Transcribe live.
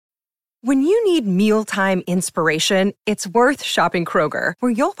When you need mealtime inspiration, it's worth shopping Kroger,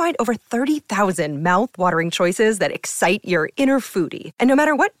 where you'll find over 30,000 mouth-watering choices that excite your inner foodie. And no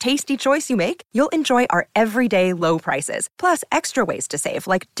matter what tasty choice you make, you'll enjoy our everyday low prices, plus extra ways to save,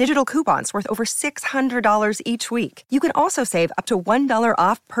 like digital coupons worth over $600 each week. You can also save up to $1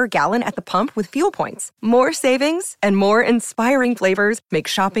 off per gallon at the pump with fuel points. More savings and more inspiring flavors make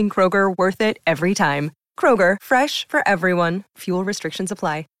shopping Kroger worth it every time. Kroger, fresh for everyone. Fuel restrictions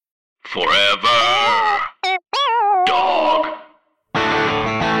apply. Forever Dog.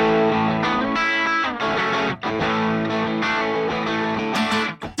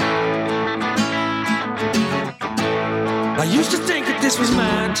 I used to think that this was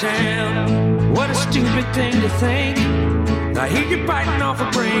my town. What a stupid thing to think. I hear you biting off a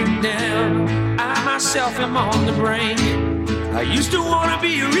breakdown. I myself am on the brink. I used to want to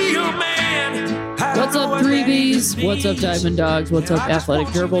be a real man. What's up, 3Bs? What's up, Diamond Dogs? What's up, Athletic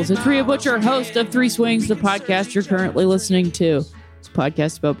Gerbils? It's Rhea Butcher, host of Three Swings, the podcast you're currently listening to. It's a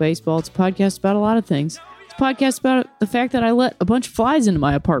podcast about baseball. It's a podcast about a lot of things. It's a podcast about the fact that I let a bunch of flies into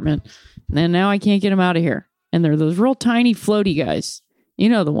my apartment, and now I can't get them out of here. And they're those real tiny floaty guys. You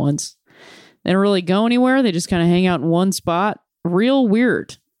know the ones. They don't really go anywhere. They just kind of hang out in one spot. Real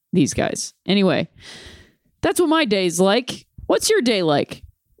weird, these guys. Anyway, that's what my day's like. What's your day like?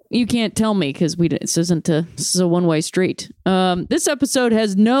 You can't tell me because this is a one-way street. This episode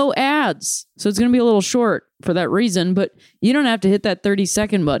has no ads, so it's going to be a little short for that reason, but you don't have to hit that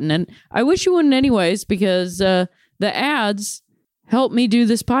 30-second button. And I wish you wouldn't anyways, because the ads help me do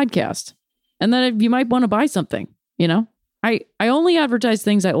this podcast. And then you might want to buy something, you know? I only advertise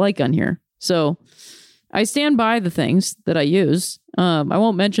things I like on here. So I stand by the things that I use. I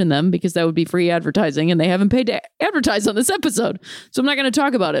won't mention them because that would be free advertising and they haven't paid to advertise on this episode. So I'm not going to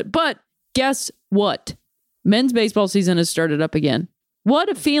talk about it. But guess what? Men's baseball season has started up again. What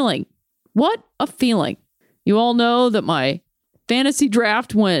a feeling. What a feeling. You all know that my fantasy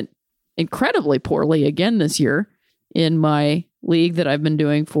draft went incredibly poorly again this year in my league that I've been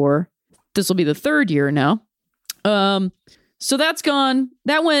doing for, this will be the third year now. So that's gone.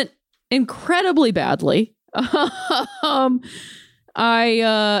 That went incredibly badly.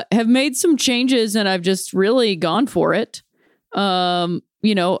 I have made some changes and I've just really gone for it. I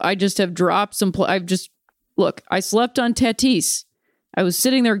just have dropped some. I slept on Tatis. I was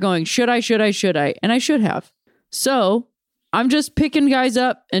sitting there going, should I? And I should have. So I'm just picking guys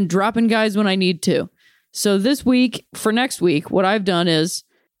up and dropping guys when I need to. So this week, for next week, what I've done is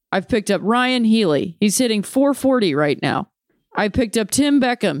I've picked up Ryan Healy. He's hitting 440 right now. I picked up Tim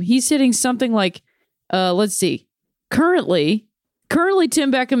Beckham. He's hitting something like, let's see. Currently,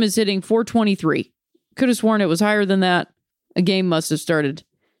 Tim Beckham is hitting 423. Could have sworn it was higher than that. A game must have started.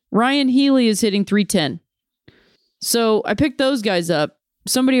 Ryan Healy is hitting 310. So I picked those guys up.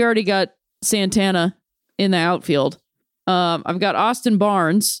 Somebody already got Santana in the outfield. I've got Austin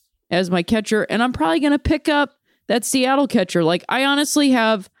Barnes as my catcher, and I'm probably going to pick up that Seattle catcher. Like, I honestly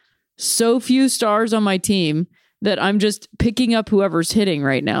have so few stars on my team that I'm just picking up whoever's hitting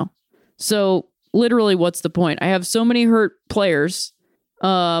right now. So literally, what's the point? I have so many hurt players.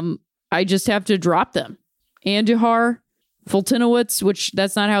 I just have to drop them. Andujar, Fultinowicz, which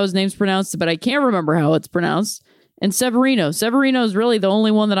that's not how his name's pronounced, but I can't remember how it's pronounced. And Severino. Severino is really the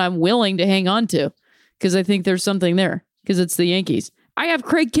only one that I'm willing to hang on to because I think there's something there because it's the Yankees. I have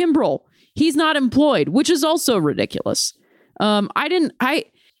Craig Kimbrell. He's not employed, which is also ridiculous.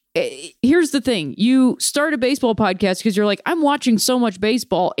 Here's the thing. You start a baseball podcast because you're like, I'm watching so much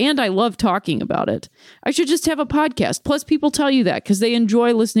baseball and I love talking about it. I should just have a podcast. Plus, people tell you that because they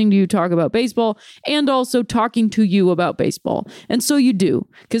enjoy listening to you talk about baseball and also talking to you about baseball. And so you do,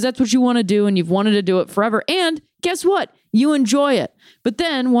 because that's what you want to do and you've wanted to do it forever. And guess what? You enjoy it. But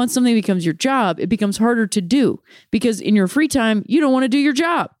then once something becomes your job, it becomes harder to do because in your free time, you don't want to do your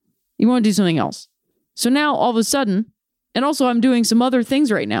job. You want to do something else. So now all of a sudden, and also I'm doing some other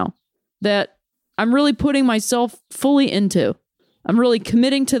things right now that I'm really putting myself fully into. I'm really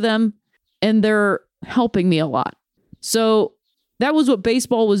committing to them and they're helping me a lot. So that was what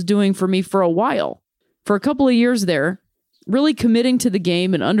baseball was doing for me for a while. For a couple of years there, really committing to the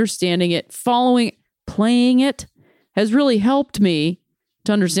game and understanding it, playing it has really helped me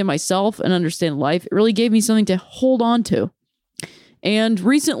to understand myself and understand life. It really gave me something to hold on to. And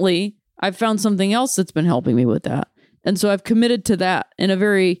recently, I've found something else that's been helping me with that. And so I've committed to that in a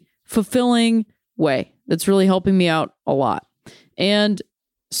very fulfilling way that's really helping me out a lot. And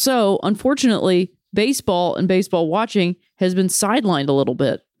so, unfortunately, baseball and baseball watching has been sidelined a little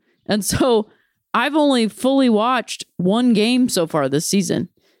bit. And so I've only fully watched one game so far this season.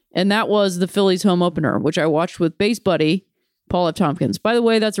 And that was the Phillies home opener, which I watched with Base Buddy Paul F. Tompkins. By the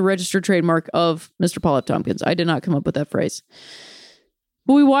way, that's a registered trademark of Mr. Paul F. Tompkins. I did not come up with that phrase.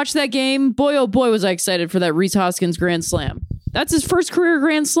 But we watched that game. Boy, oh boy, was I excited for that Rhys Hoskins grand slam. That's his first career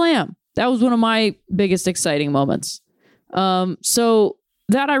grand slam. That was one of my biggest exciting moments. So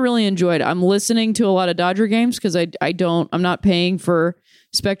that I really enjoyed. I'm listening to a lot of Dodger games because I'm not paying for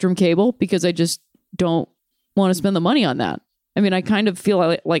Spectrum cable because I just don't want to spend the money on that. I mean, I kind of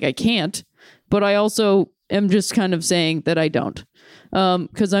feel like I can't, but I also am just kind of saying that I don't.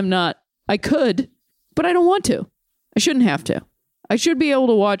 Because I could, but I don't want to. I shouldn't have to. I should be able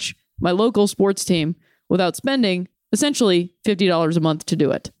to watch my local sports team without spending essentially $50 a month to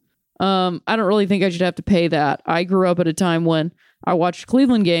do it. I don't really think I should have to pay that. I grew up at a time when I watched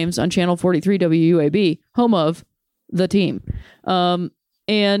Cleveland games on Channel 43 WUAB, home of the team.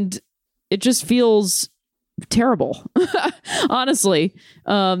 And it just feels terrible. Honestly,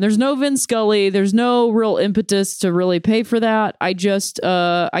 there's no Vin Scully. There's no real impetus to really pay for that. I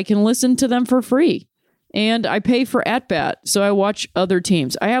can listen to them for free. And I pay for at-bat, so I watch other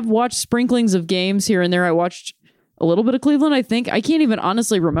teams. I have watched sprinklings of games here and there. I watched a little bit of Cleveland, I think. I can't even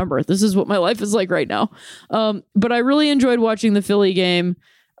honestly remember. This is what my life is like right now. But I really enjoyed watching the Philly game.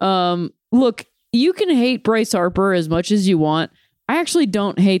 Look, you can hate Bryce Harper as much as you want. I actually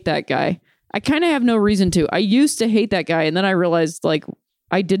don't hate that guy. I kind of have no reason to. I used to hate that guy, and then I realized, like,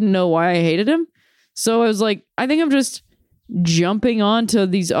 I didn't know why I hated him. So I was like, I think I'm just jumping onto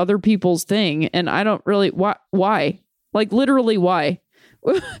these other people's thing, and I don't really... Why? Like, literally, why?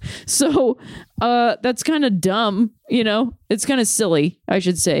 So that's kind of dumb, you know? It's kind of silly, I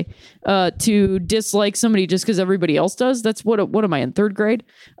should say, to dislike somebody just because everybody else does. That's what am I, in third grade?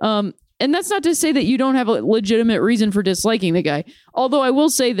 And that's not to say that you don't have a legitimate reason for disliking the guy. Although I will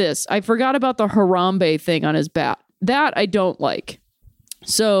say this, I forgot about the Harambe thing on his bat. That I don't like.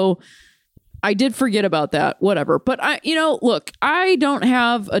 So I did forget about that, whatever. But look, I don't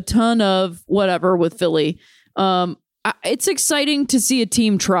have a ton of whatever with Philly. It's exciting to see a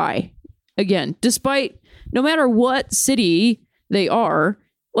team try again, despite no matter what city they are.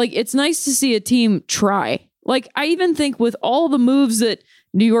 Like, it's nice to see a team try. Like, I even think with all the moves that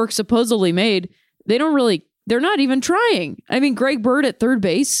New York supposedly made, they're not even trying. I mean, Greg Bird at third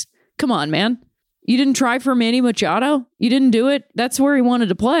base. Come on, man. You didn't try for Manny Machado? You didn't do it? That's where he wanted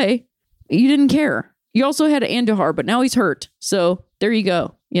to play. You didn't care. You also had Andujar, but now he's hurt. So there you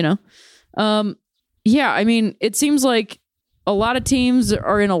go, you know? Yeah, I mean, it seems like a lot of teams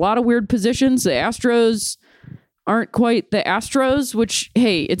are in a lot of weird positions. The Astros aren't quite the Astros, which,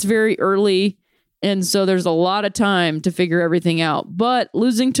 hey, it's very early. And so there's a lot of time to figure everything out. But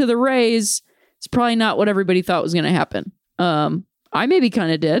losing to the Rays is probably not what everybody thought was going to happen. I maybe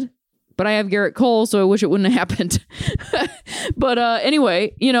kind of did, but I have Garrett Cole, so I wish it wouldn't have happened. But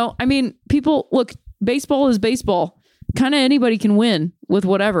anyway, I mean, people, look, baseball is baseball. Kind of anybody can win with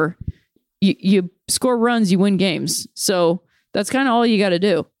whatever. You score runs, you win games. So that's kind of all you got to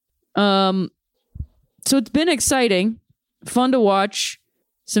do. So it's been exciting, fun to watch.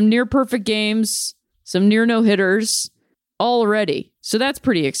 Some near perfect games, some near no hitters already. So that's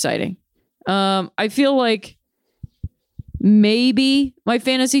pretty exciting. I feel like maybe my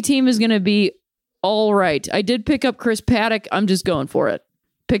fantasy team is going to be all right. I did pick up Chris Paddock. I'm just going for it.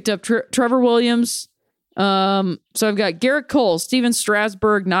 Picked up Trevor Williams. So I've got Garrett Cole, Steven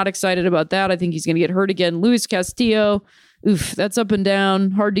Strasburg. Not excited about that. I think he's going to get hurt again. Luis Castillo. Oof, that's up and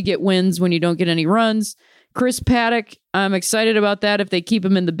down. Hard to get wins when you don't get any runs. Chris Paddock, I'm excited about that if they keep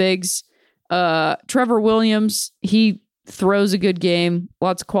him in the bigs. Trevor Williams, he throws a good game.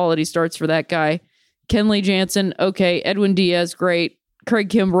 Lots of quality starts for that guy. Kenley Jansen, okay. Edwin Diaz, great. Craig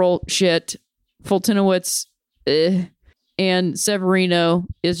Kimbrell, shit. Fultonowicz, and Severino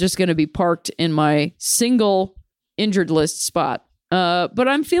is just going to be parked in my single injured list spot. But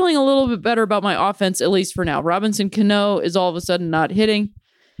I'm feeling a little bit better about my offense, at least for now. Robinson Cano is all of a sudden not hitting.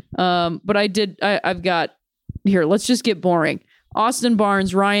 But I've got... Here, let's just get boring. Austin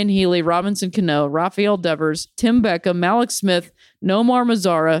Barnes, Ryan Healy, Robinson Cano, Rafael Devers, Tim Beckham, Malik Smith, Nomar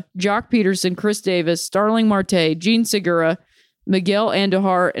Mazara, Jock Peterson, Chris Davis, Starling Marte, Gene Segura, Miguel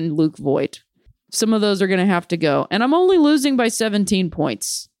Andujar, and Luke Voigt. Some of those are going to have to go. And I'm only losing by 17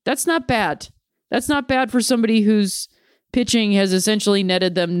 points. That's not bad. That's not bad for somebody whose pitching has essentially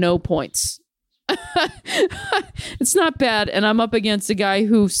netted them no points. It's not bad. And I'm up against a guy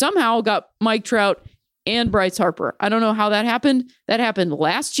who somehow got Mike Trout and Bryce Harper. I don't know how that happened. That happened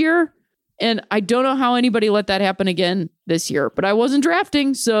last year. And I don't know how anybody let that happen again this year. But I wasn't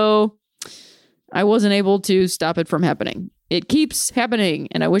drafting, so I wasn't able to stop it from happening. It keeps happening,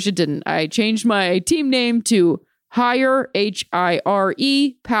 and I wish it didn't. I changed my team name to Hire, Hire,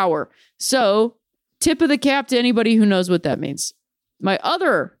 Power. So tip of the cap to anybody who knows what that means. My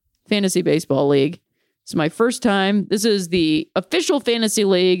other fantasy baseball league, it's my first time. This is the official fantasy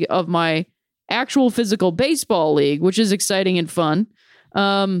league of my actual physical baseball league, which is exciting and fun.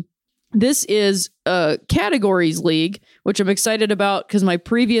 This is a categories league, which I'm excited about because my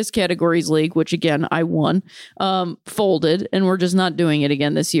previous categories league, which again, I won, folded, and we're just not doing it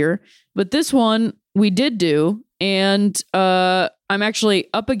again this year. But this one we did do, and I'm actually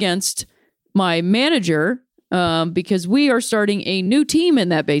up against my manager because we are starting a new team in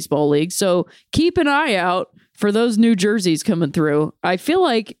that baseball league. So keep an eye out for those new jerseys coming through. I feel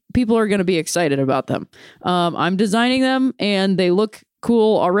like people are going to be excited about them. I'm designing them, and they look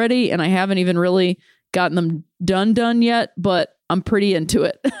cool already, and I haven't even really gotten them done yet, but I'm pretty into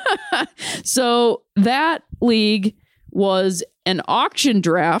it. So that league was an auction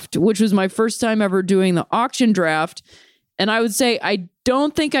draft, which was my first time ever doing the auction draft. And I would say I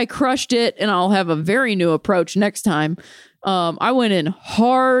don't think I crushed it, and I'll have a very new approach next time. I went in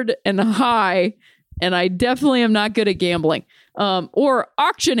hard and high, and I definitely am not good at gambling or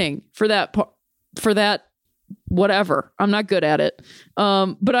auctioning for that whatever. I'm not good at it.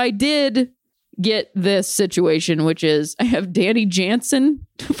 But I did get this situation, which is I have Danny Jansen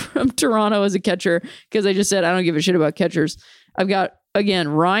from Toronto as a catcher because I just said I don't give a shit about catchers. I've got, again,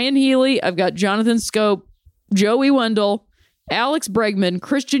 Ryan Healy. I've got Jonathan Scope, Joey Wendell, Alex Bregman,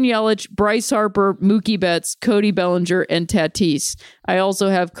 Christian Yelich, Bryce Harper, Mookie Betts, Cody Bellinger, and Tatis. I also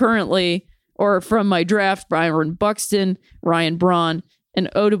have currently, or from my draft, Byron Buxton, Ryan Braun, and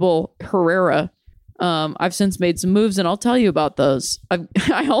Odubel Herrera. I've since made some moves, and I'll tell you about those.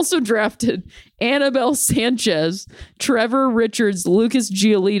 I also drafted Anibal Sanchez, Trevor Richards, Lucas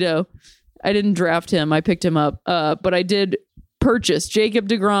Giolito. I didn't draft him. I picked him up. But I did purchase Jacob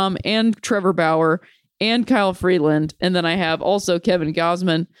deGrom and Trevor Bauer and Kyle Freeland. And then I have also Kevin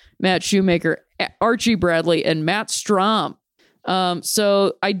Gausman, Matt Shoemaker, Archie Bradley, and Matt Strom.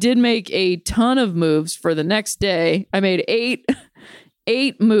 So I did make a ton of moves for the next day. I made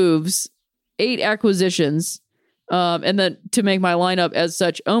eight moves, 8 acquisitions, and then to make my lineup as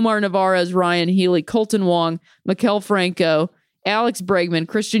such: Omar Narvaez, Ryan Healy, Colton Wong, Maikel Franco, Alex Bregman,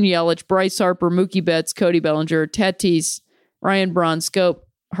 Christian Yelich, Bryce Harper, Mookie Betts, Cody Bellinger, Tatis, Ryan Braun, Scope,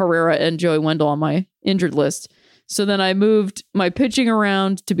 Herrera, and Joey Wendell on my injured list. So then I moved my pitching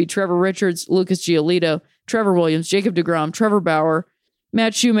around to be Trevor Richards, Lucas Giolito, Trevor Williams, Jacob deGrom, Trevor Bauer,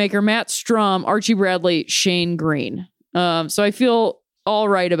 Matt Shoemaker, Matt Strom, Archie Bradley, Shane Green. So I feel all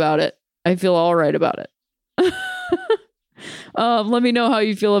right about it. Let me know how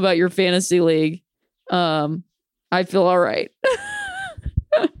you feel about your fantasy league. I feel all right.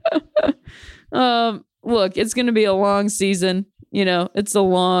 Look, it's going to be a long season. It's a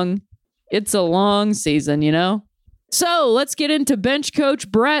long season, So let's get into bench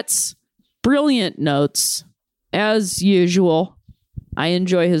coach Brett's brilliant notes. As usual, I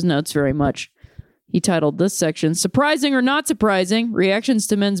enjoy his notes very much. He titled this section, "Surprising or Not Surprising? Reactions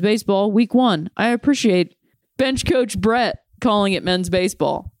to Men's Baseball, Week 1. I appreciate bench coach Brett calling it men's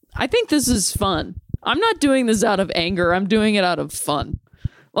baseball. I think this is fun. I'm not doing this out of anger. I'm doing it out of fun.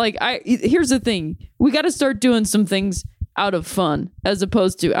 Here's the thing. We got to start doing some things out of fun as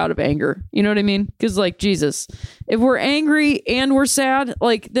opposed to out of anger. You know what I mean? Because, Jesus, if we're angry and we're sad,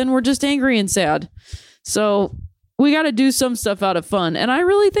 then we're just angry and sad. So we got to do some stuff out of fun. And I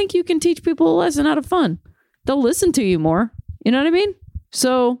really think you can teach people a lesson out of fun. They'll listen to you more. You know what I mean?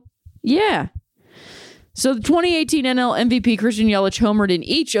 So, yeah. So the 2018 NL MVP Christian Yelich homered in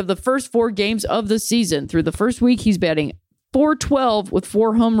each of the first 4 games of the season. Through the first week, he's batting .412 with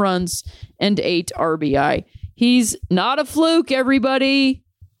 4 home runs and 8 RBI. He's not a fluke, everybody.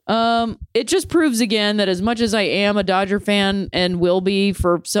 It just proves again that as much as I am a Dodger fan and will be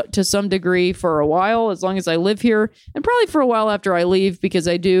to some degree for a while, as long as I live here, and probably for a while after I leave, because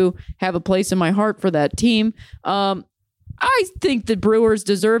I do have a place in my heart for that team. I think the Brewers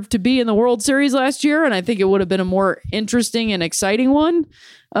deserved to be in the World Series last year, and I think it would have been a more interesting and exciting one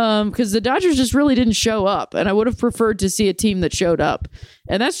because the Dodgers just really didn't show up, and I would have preferred to see a team that showed up.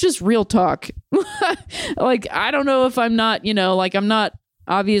 And that's just real talk. I don't know if I'm not, I'm not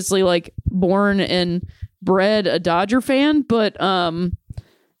obviously born and bred a Dodger fan, but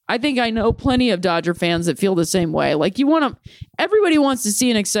I think I know plenty of Dodger fans that feel the same way. Everybody wants to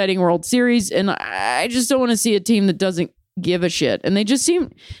see an exciting World Series, and I just don't want to see a team that doesn't give a shit. And they seem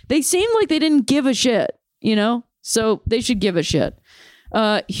like they didn't give a shit, so they should give a shit.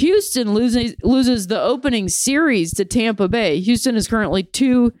 Houston loses the opening series to Tampa Bay. Houston is currently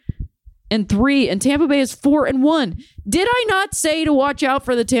 2-3, and Tampa Bay is 4-1. Did I not say to watch out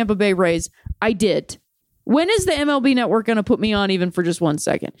for the Tampa Bay Rays? I did. When is the MLB Network going to put me on even for just 1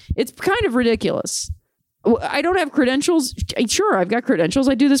 second? It's kind of ridiculous. I don't have credentials. Sure, I've got credentials.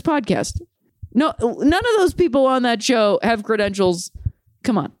 I do this podcast. No, none of those people on that show have credentials.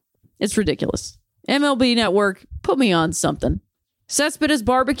 Come on. It's ridiculous. MLB Network, put me on something. Cespedes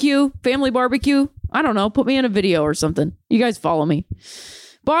Barbecue, Family Barbecue. I don't know. Put me in a video or something. You guys follow me.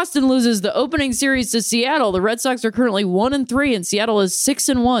 Boston loses the opening series to Seattle. The Red Sox are currently 1-3 and Seattle is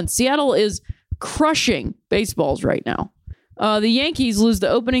 6-1. Seattle is crushing baseballs right now. The Yankees lose the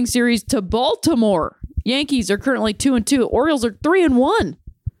opening series to Baltimore. Yankees are currently 2-2. Orioles are 3-1.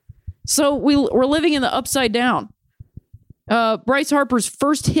 So we're living in the upside down. Bryce Harper's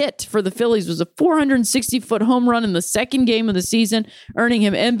first hit for the Phillies was a 460-foot home run in the second game of the season, earning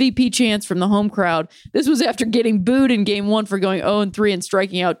him MVP chance from the home crowd. This was after getting booed in Game 1 for going 0-3 and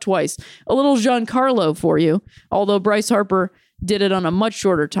striking out twice. A little Giancarlo for you, although Bryce Harper did it on a much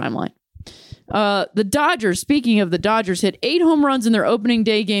shorter timeline. The Dodgers, speaking of the Dodgers, hit 8 home runs in their opening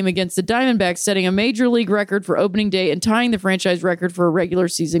day game against the Diamondbacks, setting a major league record for opening day and tying the franchise record for a regular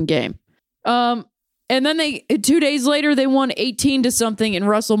season game. And then 2 days later, they won 18-something and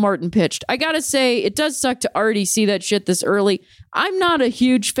Russell Martin pitched. I gotta say, it does suck to already see that shit this early. I'm not a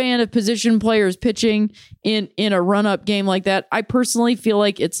huge fan of position players pitching in a run-up game like that. I personally feel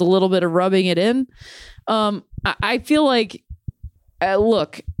like it's a little bit of rubbing it in. I feel like,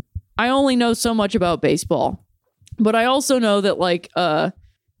 look, I only know so much about baseball, but I also know that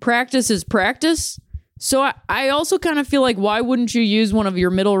practice is practice. So I also kind of feel like, why wouldn't you use one of your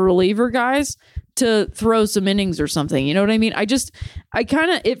middle reliever guys to throw some innings or something? You know what I mean?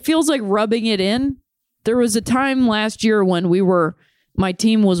 It feels like rubbing it in. There was a time last year when my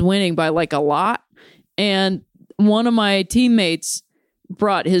team was winning by a lot. And one of my teammates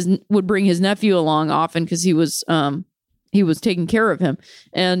would bring his nephew along often because he was taking care of him.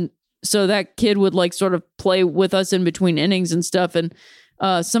 And so that kid would sort of play with us in between innings and stuff. And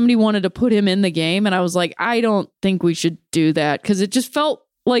somebody wanted to put him in the game. And I was like, I don't think we should do that, because it just felt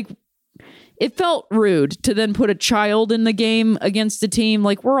rude to then put a child in the game against a team.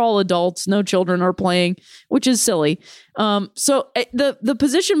 We're all adults, no children are playing, which is silly. So the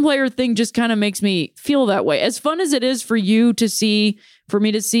position player thing just kind of makes me feel that way. As fun as it is for me to see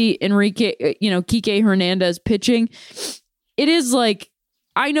Enrique, Kike Hernandez pitching, it is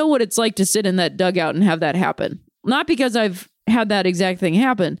I know what it's like to sit in that dugout and have that happen. Not because I've had that exact thing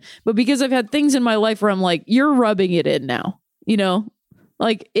happen, but because I've had things in my life where I'm like, you're rubbing it in now,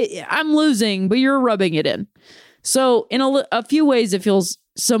 I'm losing, but you're rubbing it in. So in a few ways, it feels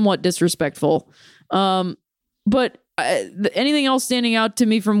somewhat disrespectful. But anything else standing out to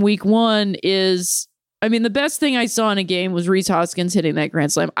me from week 1 is, the best thing I saw in a game was Rhys Hoskins hitting that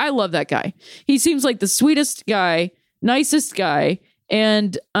grand slam. I love that guy. He seems like the sweetest guy, nicest guy,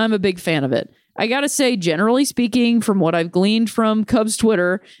 and I'm a big fan of it. I gotta say, generally speaking, from what I've gleaned from Cubs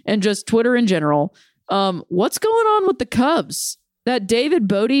Twitter and just Twitter in general, what's going on with the Cubs? That David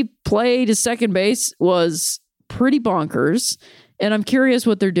Bodie play to second base was pretty bonkers, and I'm curious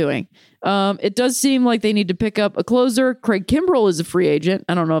what they're doing. It does seem like they need to pick up a closer. Craig Kimbrell is a free agent.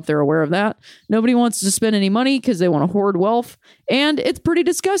 I don't know if they're aware of that. Nobody wants to spend any money because they want to hoard wealth, and it's pretty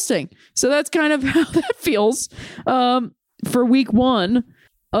disgusting. So that's kind of how that feels for week 1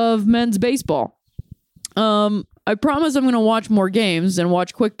 of men's baseball. I promise I'm going to watch more games and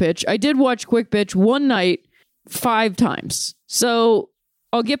watch Quick Pitch. I did watch Quick Pitch one night 5 times. So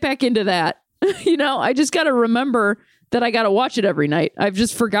I'll get back into that. I just got to remember that I got to watch it every night. I've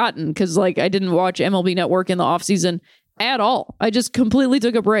just forgotten because I didn't watch MLB Network in the offseason at all. I just completely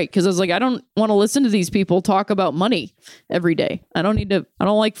took a break because I was like, I don't want to listen to these people talk about money every day. I don't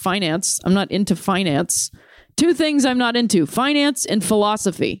like finance. I'm not into finance. 2 things I'm not into: finance and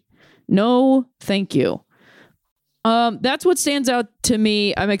philosophy. No, thank you. That's what stands out to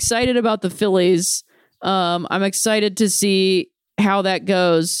me. I'm excited about the Phillies. I'm excited to see how that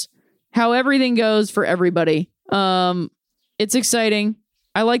goes, how everything goes for everybody. It's exciting.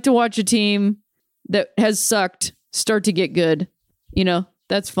 I like to watch a team that has sucked start to get good.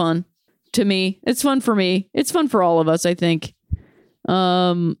 That's fun to me. It's fun for me. It's fun for all of us, I think.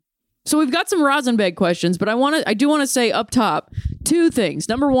 So we've got some Rosenbag questions, but I do want to say up top 2 things.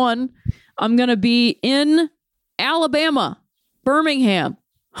 Number 1, I'm going to be in Alabama, Birmingham,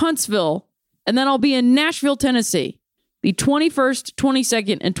 Huntsville, and then I'll be in Nashville, Tennessee, the 21st,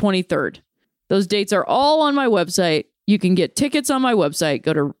 22nd, and 23rd. Those dates are all on my website. You can get tickets on my website.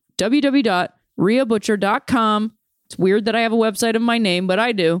 Go to www.riabutcher.com. It's weird that I have a website of my name, but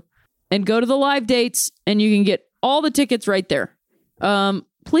I do. And go to the live dates, and you can get all the tickets right there.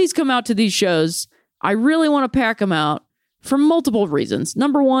 Please come out to these shows. I really want to pack them out for multiple reasons.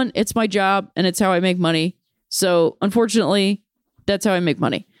 Number 1, it's my job, and it's how I make money. So unfortunately, that's how I make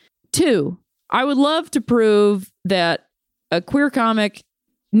money. 2, I would love to prove that a queer comic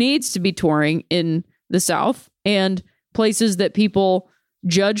needs to be touring in the South and places that people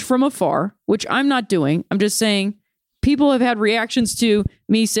judge from afar, which I'm not doing. I'm just saying people have had reactions to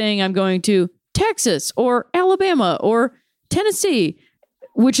me saying I'm going to Texas or Alabama or Tennessee,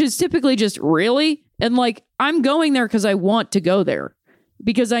 which is typically just really. And like, I'm going there because I want to go there,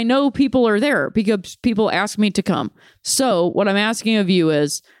 because I know people are there, because people ask me to come. So what I'm asking of you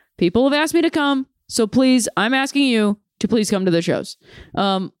is, people have asked me to come. So please, I'm asking you to please come to the shows.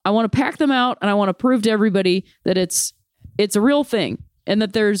 I want to pack them out, and I want to prove to everybody that it's a real thing and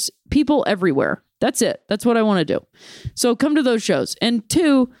that there's people everywhere. That's it. That's what I want to do. So come to those shows. And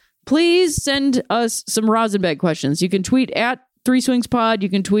 2, please send us some Rosenbag questions. You can tweet at 3swingspod. You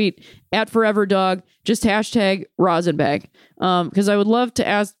can tweet at Forever Dog. Just hashtag Rosenbag. Because I would love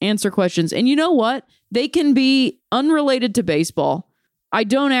to answer questions. And you know what? They can be unrelated to baseball. I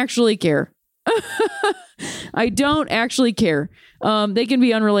don't actually care. I don't actually care. They can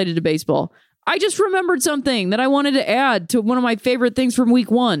be unrelated to baseball. I just remembered something that I wanted to add to one of my favorite things from week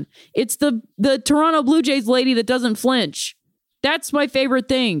 1. It's the Toronto Blue Jays lady that doesn't flinch. That's my favorite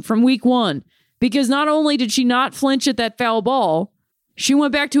thing from week 1. Because not only did she not flinch at that foul ball, she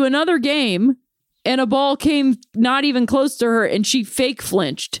went back to another game and a ball came not even close to her and she fake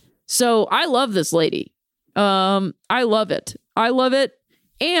flinched. So I love this lady. I love it. I love it.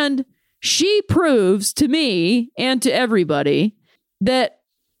 And she proves to me and to everybody that,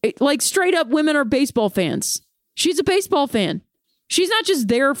 like, straight up women are baseball fans. She's a baseball fan. She's not just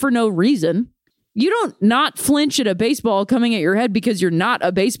there for no reason. You don't not flinch at a baseball coming at your head because you're not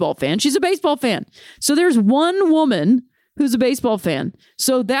a baseball fan. She's a baseball fan. So there's one woman who's a baseball fan.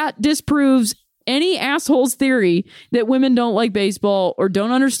 So that disproves any asshole's theory that women don't like baseball or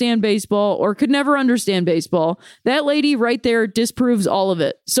don't understand baseball or could never understand baseball. That lady right there disproves all of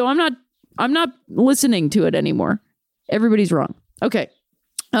it. So I'm not listening to it anymore. Everybody's wrong. Okay.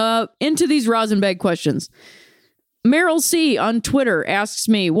 Into these Rosenbag questions. Meryl C on Twitter asks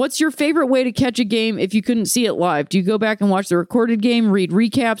me, what's your favorite way to catch a game if you couldn't see it live? Do you go back and watch the recorded game, read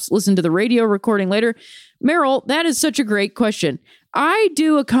recaps, listen to the radio recording later? Meryl, that is such a great question. I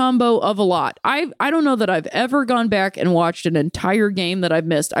do a combo of a lot. I don't know that I've ever gone back and watched an entire game that I've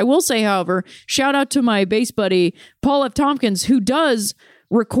missed. I will say, however, shout out to my base buddy, Paul F. Tompkins, who does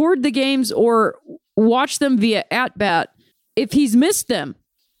record the games or watch them via at-bat if he's missed them.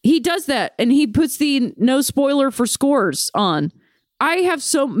 He does that, and he puts the no spoiler for scores on. I have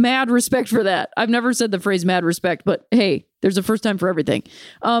so mad respect for that. I've never said the phrase mad respect, but hey, there's a first time for everything.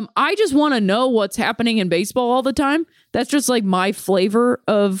 I just want to know what's happening in baseball all the time. That's just like my flavor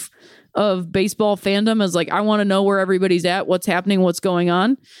of baseball fandom, is like, I want to know where everybody's at, what's happening, what's going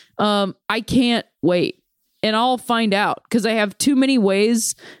on. I can't wait. And I'll find out, because I have too many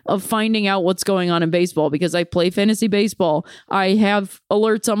ways of finding out what's going on in baseball, because I play fantasy baseball. I have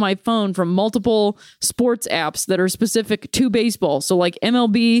alerts on my phone from multiple sports apps that are specific to baseball. So like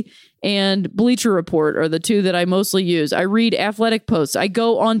MLB and Bleacher Report are the two that I mostly use. I read athletic posts. I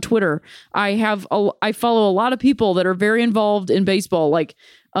go on Twitter. I follow a lot of people that are very involved in baseball, like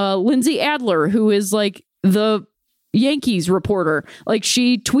Lindsay Adler, who is like the Yankees reporter. Like,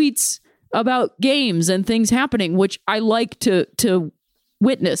 she tweets about games and things happening, which I like to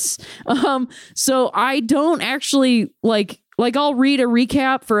witness. So I don't actually like I'll read a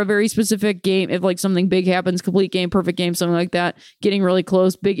recap for a very specific game. If like something big happens, complete game, perfect game, something like that, getting really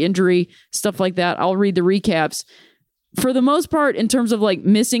close, big injury, stuff like that, I'll read the recaps. For the most part, in terms of like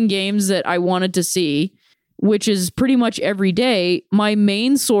missing games that I wanted to see, which is pretty much every day, my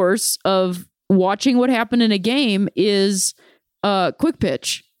main source of watching what happened in a game is Quick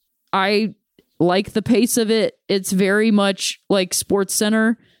Pitch. I like the pace of it. It's very much like Sports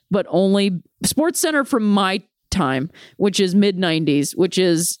Center, but only Sports Center from my time, which is mid-90s, which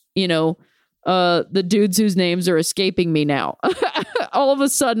is, you know, the dudes whose names are escaping me now. All of a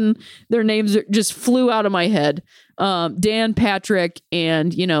sudden, their names just flew out of my head. Dan Patrick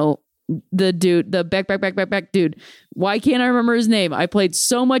and, you know, the dude, the back dude. Why can't I remember his name? I played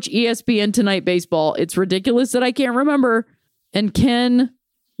so much ESPN Tonight baseball. It's ridiculous that I can't remember. And Ken...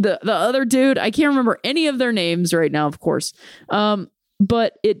 The other dude, I can't remember any of their names right now, of course.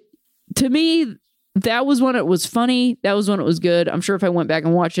 But to me, that was when it was funny. That was when it was good. I'm sure if I went back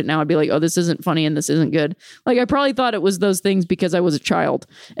and watched it now, I'd be like, oh, this isn't funny and this isn't good. Like, I probably thought it was those things because I was a child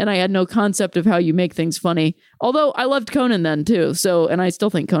and I had no concept of how you make things funny. Although I loved Conan then too. So, and I still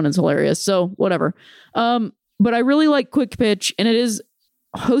think Conan's hilarious. So whatever. But I really like Quick Pitch, and it is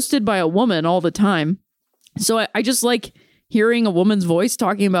hosted by a woman all the time. So I just like hearing a woman's voice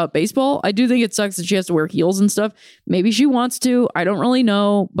talking about baseball. I do think it sucks that she has to wear heels and stuff. Maybe she wants to. I don't really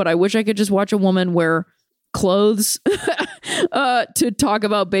know, but I wish I could just watch a woman wear clothes to talk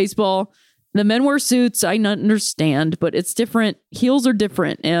about baseball. The men wear suits. I understand, but it's different. Heels are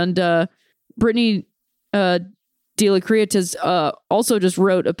different. And Brittany De La Creatas also just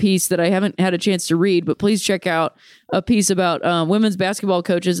wrote a piece that I haven't had a chance to read, but please check out a piece about women's basketball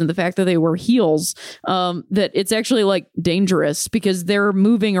coaches and the fact that they wear heels, that it's actually like dangerous because they're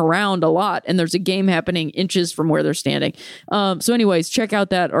moving around a lot and there's a game happening inches from where they're standing. So anyways, check out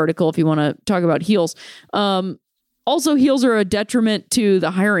that article if you want to talk about heels. Also, heels are a detriment to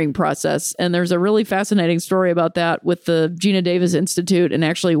the hiring process. And there's a really fascinating story about that with the Gina Davis Institute and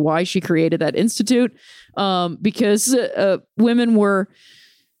actually why she created that institute. Because women were,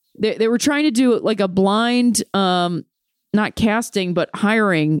 they were trying to do like a blind, not casting, but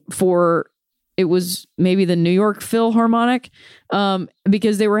hiring for, it was maybe the New York Philharmonic,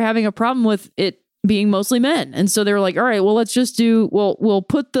 because they were having a problem with it being mostly men. And so they were like, all right, well, let's just we'll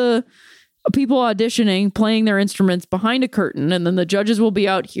put the people auditioning, playing their instruments behind a curtain, and then the judges will be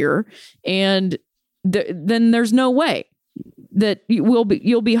out here. And then there's no way that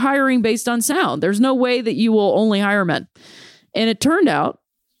you'll be hiring based on sound. There's no way that you will only hire men. And it turned out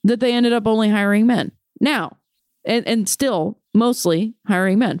that they ended up only hiring men now, and still mostly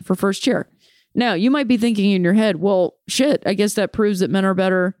hiring men for first chair. Now you might be thinking in your head, well, shit, I guess that proves that men are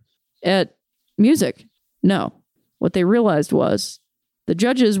better at music. No, what they realized was the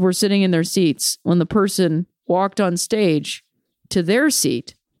judges were sitting in their seats when the person walked on stage to their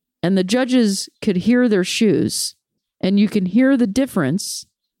seat, and the judges could hear their shoes. And you can hear the difference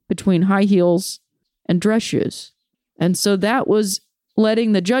between high heels and dress shoes. And so that was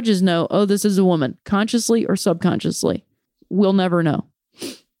letting the judges know, oh, this is a woman, consciously or subconsciously. We'll never know.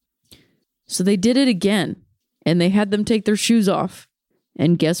 So they did it again, and they had them take their shoes off.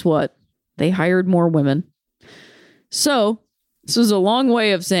 And guess what? They hired more women. So this was a long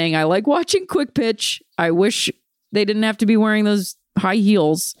way of saying, I like watching Quick Pitch. I wish they didn't have to be wearing those high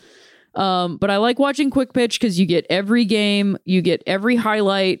heels. But I like watching Quick Pitch because you get every game, you get every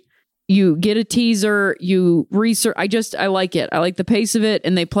highlight, you get a teaser, you research. I like it. I like the pace of it,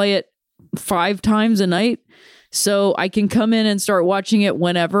 and they play it 5 times a night. So I can come in and start watching it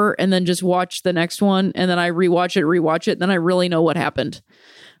whenever, and then just watch the next one. And then I rewatch it. Then I really know what happened.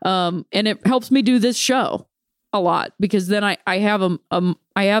 And it helps me do this show a lot because then I have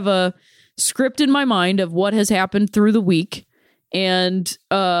a script in my mind of what has happened through the week. And,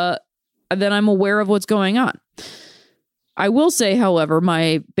 then I'm aware of what's going on. I will say, however,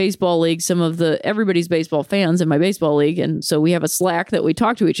 my baseball league, everybody's baseball fans in my baseball league, and so we have a Slack that we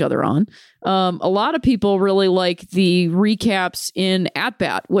talk to each other on. A lot of people really like the recaps in At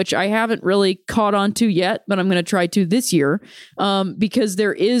Bat, which I haven't really caught on to yet, but I'm going to try to this year, because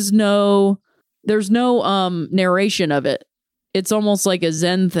there's no narration of it. It's almost like a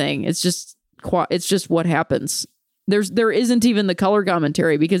Zen thing. It's just what happens. There isn't even the color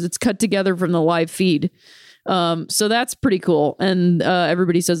commentary because it's cut together from the live feed. So that's pretty cool. And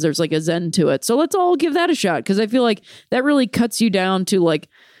everybody says there's like a Zen to it. So let's all give that a shot because I feel like that really cuts you down to like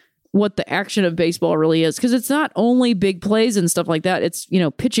what the action of baseball really is. Because it's not only big plays and stuff like that. It's,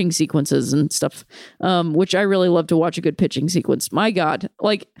 pitching sequences and stuff, which I really love to watch a good pitching sequence. My God,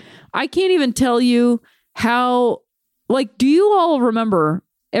 like I can't even tell you how, like, do you all remember,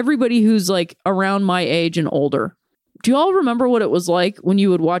 everybody who's like around my age and older, do you all remember what it was like when you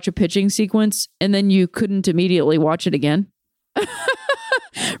would watch a pitching sequence and then you couldn't immediately watch it again?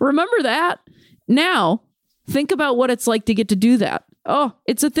 Remember that? Now, think about what it's like to get to do that. Oh,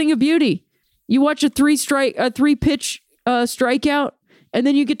 it's a thing of beauty. You watch a 3-pitch strikeout, and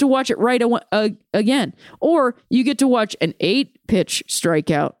then you get to watch it right again. Or you get to watch an 8-pitch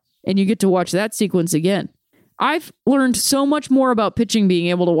strikeout, and you get to watch that sequence again. I've learned so much more about pitching being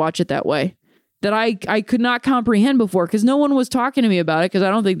able to watch it that way that I could not comprehend before because no one was talking to me about it because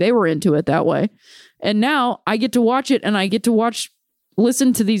I don't think they were into it that way. And now I get to watch it and I get to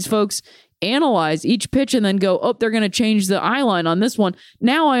listen to these folks analyze each pitch and then go, oh, they're going to change the eye line on this one.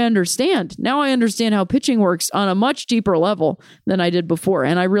 Now I understand. Now I understand how pitching works on a much deeper level than I did before.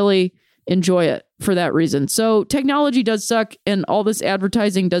 And I really enjoy it for that reason. So technology does suck and all this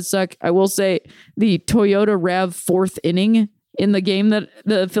advertising does suck. I will say the Toyota Rav 4th inning in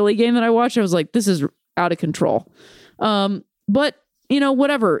the Philly game that I watched, I was like, this is out of control. But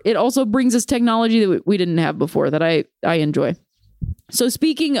whatever. It also brings us technology that we didn't have before that I enjoy. So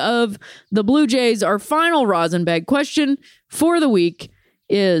speaking of the Blue Jays, our final Rosin Bag question for the week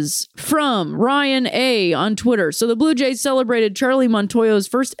is from Ryan A. on Twitter. So the Blue Jays celebrated Charlie Montoyo's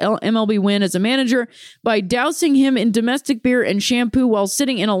first MLB win as a manager by dousing him in domestic beer and shampoo while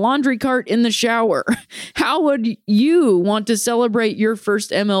sitting in a laundry cart in the shower. How would you want to celebrate your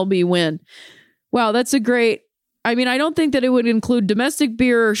first MLB win? Wow, that's a great... I mean, I don't think that it would include domestic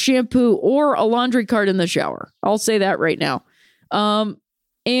beer, shampoo, or a laundry cart in the shower. I'll say that right now.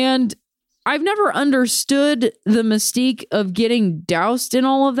 And I've never understood the mystique of getting doused in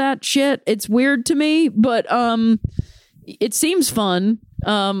all of that shit. It's weird to me, but it seems fun.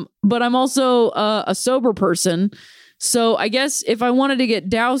 But I'm also a sober person. So I guess if I wanted to get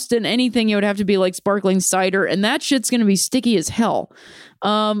doused in anything, it would have to be like sparkling cider. And that shit's going to be sticky as hell.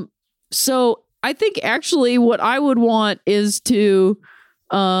 So I think actually what I would want is to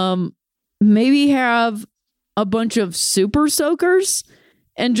maybe have a bunch of super soakers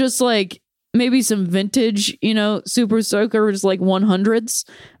and just like maybe some vintage, super soakers like 100s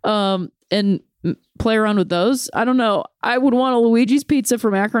and play around with those. I don't know. I would want a Luigi's Pizza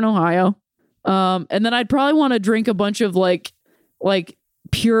from Akron, Ohio. And then I'd probably want to drink a bunch of like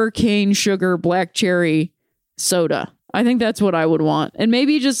pure cane sugar black cherry soda. I think that's what I would want. And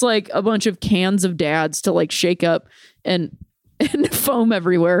maybe just like a bunch of cans of Dads to like shake up and foam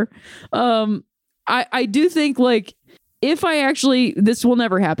everywhere. I do think like if I actually, this will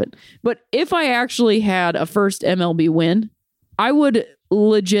never happen, but if I actually had a first MLB win, I would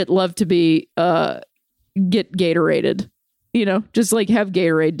legit love to be, get Gatorated, just like have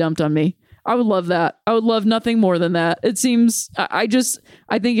Gatorade dumped on me. I would love that. I would love nothing more than that. It seems, I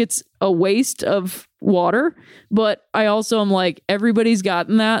think it's a waste of water, but I also am like, everybody's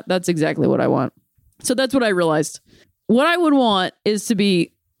gotten that. That's exactly what I want. So that's what I realized. What I would want is to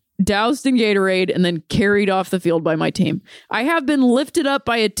be doused in Gatorade and then carried off the field by my team. I have been lifted up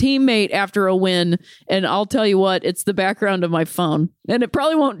by a teammate after a win, and I'll tell you what, it's the background of my phone, and it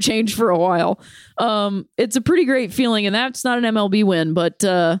probably won't change for a while. It's a pretty great feeling, and that's not an MLB win, but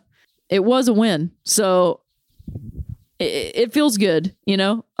it was a win. So it feels good,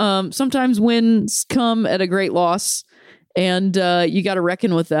 Sometimes wins come at a great loss, and you got to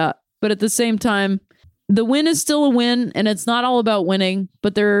reckon with that. But at the same time, the win is still a win, and it's not all about winning,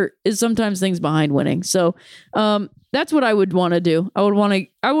 but there is sometimes things behind winning. So that's what I would want to do. I would want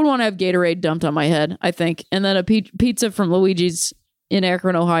to have Gatorade dumped on my head, I think, and then a pizza from Luigi's in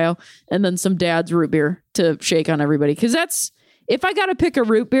Akron, Ohio, and then some Dad's root beer to shake on everybody. Because that's, if I got to pick a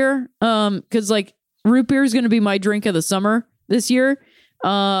root beer, because like root beer is going to be my drink of the summer this year.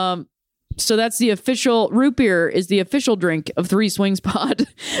 So that's the official, root beer is the official drink of Three Swings Pod.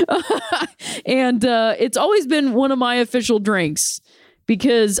 And it's always been one of my official drinks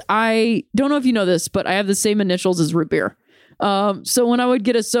because I don't know if you know this, but I have the same initials as root beer. So when I would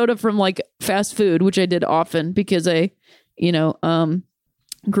get a soda from like fast food, which I did often because I,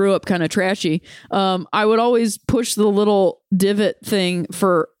 grew up kind of trashy, I would always push the little divot thing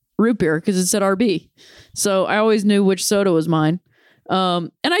for root beer because it said RB. So I always knew which soda was mine.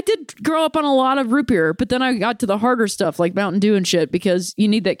 And I did grow up on a lot of root beer, but then I got to the harder stuff like Mountain Dew and shit because you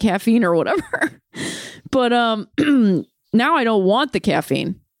need that caffeine or whatever. But now I don't want the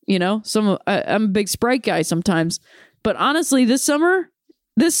caffeine, I'm a big Sprite guy sometimes. But honestly, this summer,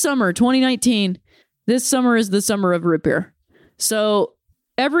 2019, this summer is the summer of root beer. So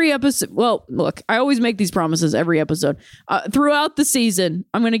every episode, well, look, I always make these promises every episode. Throughout the season,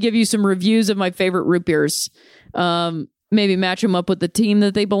 I'm going to give you some reviews of my favorite root beers. Maybe match them up with the team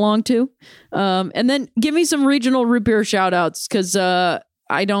that they belong to. And then give me some regional root beer shout outs because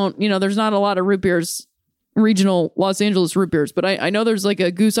I don't, there's not a lot of root beers, regional Los Angeles root beers, but I know there's like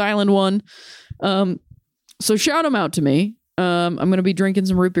a Goose Island one. So shout them out to me. I'm going to be drinking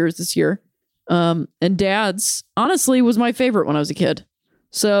some root beers this year. And Dad's honestly was my favorite when I was a kid.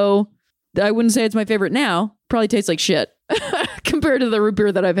 So I wouldn't say it's my favorite now. Probably tastes like shit compared to the root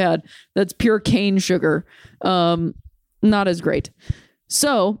beer that I've had. That's pure cane sugar. Not as great.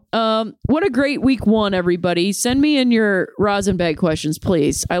 So, what a great week one, everybody. Send me in your rosin bag questions,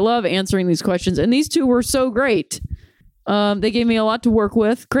 please. I love answering these questions, and these two were so great. They gave me a lot to work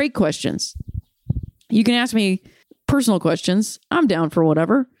with. Great questions. You can ask me personal questions. I'm down for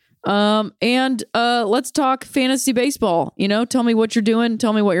whatever. And let's talk fantasy baseball. Tell me what you're doing.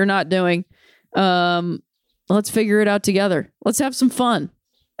 Tell me what you're not doing. Let's figure it out together. Let's have some fun.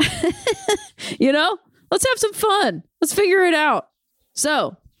 Let's have some fun. Let's figure it out.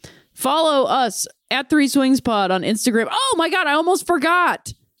 So follow us at 3 Swings Pod on Instagram. Oh my God, I almost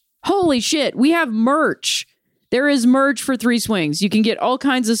forgot. Holy shit. We have merch. There is merch for 3 Swings. You can get all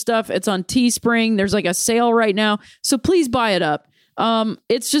kinds of stuff. It's on Teespring. There's like a sale right now. So please buy it up.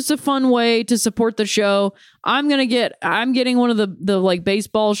 It's just a fun way to support the show. I'm getting one of the like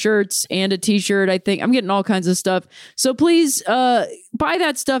baseball shirts and a t-shirt. I think I'm getting all kinds of stuff. So please buy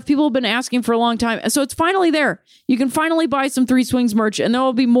that stuff. People have been asking for a long time. So it's finally there. You can finally buy some Three Swings merch, and there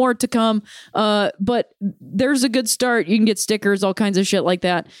will be more to come. But there's a good start. You can get stickers, all kinds of shit like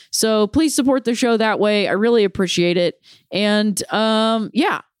that. So please support the show that way. I really appreciate it. And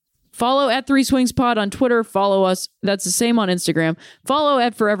yeah. Follow at Three Swings Pod on Twitter. Follow us. That's the same on Instagram. Follow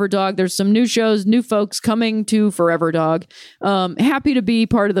at Forever Dog. There's some new shows, new folks coming to Forever Dog. Happy to be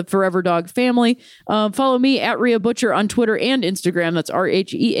part of the Forever Dog family. Follow me at Rhea Butcher on Twitter and Instagram. That's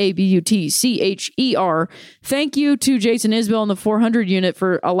RHEABUTCHER. Thank you to Jason Isbell and the 400 unit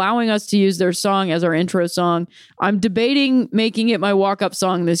for allowing us to use their song as our intro song. I'm debating making it my walk-up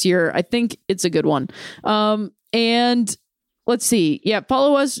song this year. I think it's a good one. And let's see. Yeah,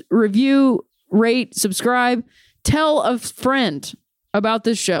 follow us, review, rate, subscribe. Tell a friend about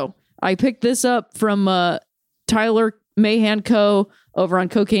this show. I picked this up from Tyler Mahan Co. over on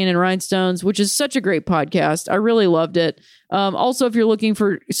Cocaine and Rhinestones, which is such a great podcast. I really loved it. Also, if you're looking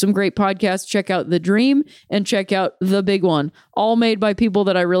for some great podcasts, check out The Dream and check out The Big One. All made by people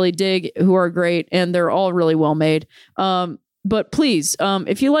that I really dig, who are great, and they're all really well made. But please,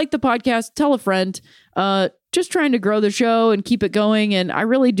 if you like the podcast, tell a friend. Just trying to grow the show and keep it going. And I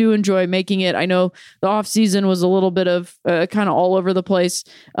really do enjoy making it. I know the off season was a little bit of kind of all over the place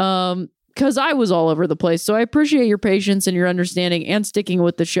because I was all over the place. So I appreciate your patience and your understanding and sticking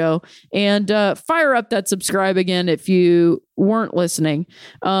with the show. And fire up that subscribe again if you weren't listening.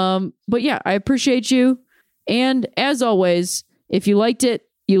 But yeah, I appreciate you. And as always, if you liked it,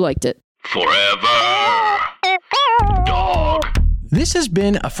 you liked it. Forever Dog. This has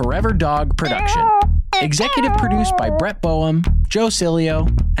been a Forever Dog production. Executive produced by Brett Boehm, Joe Cilio,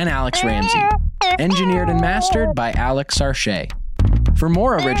 and Alex Ramsey. Engineered and mastered by Alex Sarche. For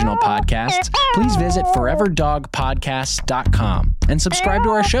more original podcasts, please visit foreverdogpodcasts.com and subscribe to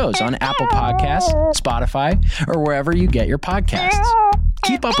our shows on Apple Podcasts, Spotify, or wherever you get your podcasts.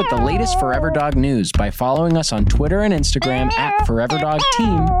 Keep up with the latest Forever Dog news by following us on Twitter and Instagram at Forever Dog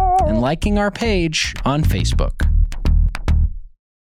Team and liking our page on Facebook.